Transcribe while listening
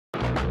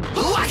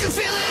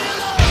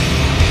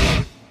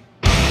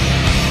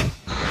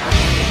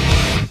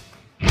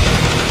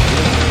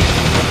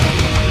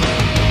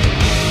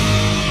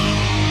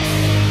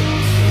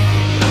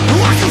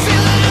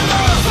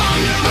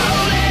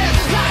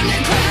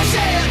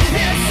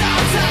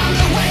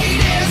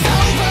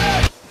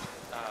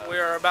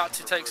about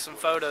to take some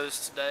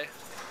photos today.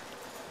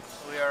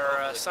 We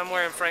are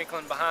somewhere in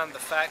Franklin behind the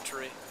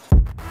factory.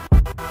 I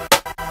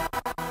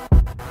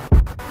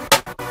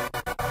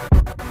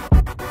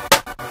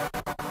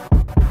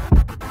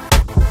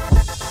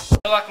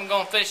feel like I'm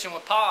going fishing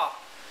with Pa.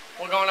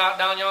 We're going out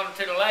down yonder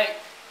to the lake.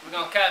 We're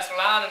going to cast a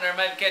line in there and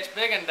maybe catch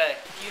big one day.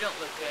 You don't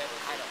look good.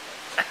 I don't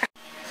look good.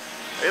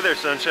 Hey there,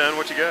 sunshine.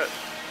 What you got?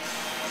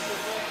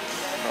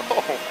 Oh,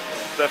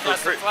 is that for Got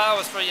some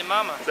flowers for your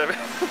mama. Is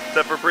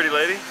that for a pretty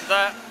lady?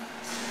 That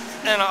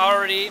and an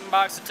already eaten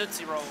box of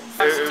Tootsie Rolls.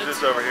 Who's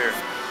this over here?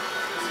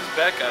 This is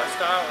Becca.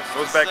 Stylist.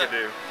 What's Becca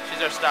do?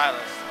 She's our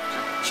stylist.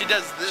 She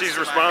does this. She's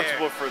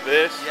responsible for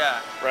this.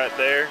 Yeah. Right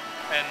there.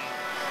 And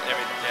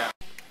everything. Yeah.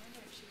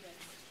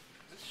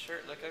 Does this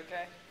shirt look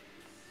okay?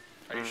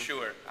 Are you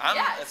sure?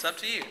 Yeah, it's up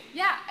to you.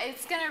 Yeah,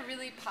 it's gonna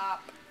really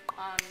pop.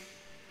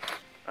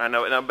 I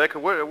know. Now, Becca,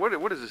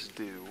 what does this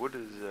do? What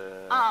is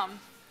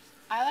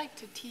I like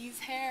to tease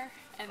hair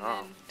and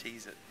then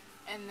tease it.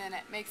 and then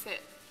it makes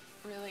it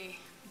really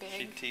big.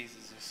 She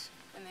teases us.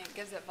 And then it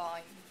gives it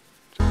volume.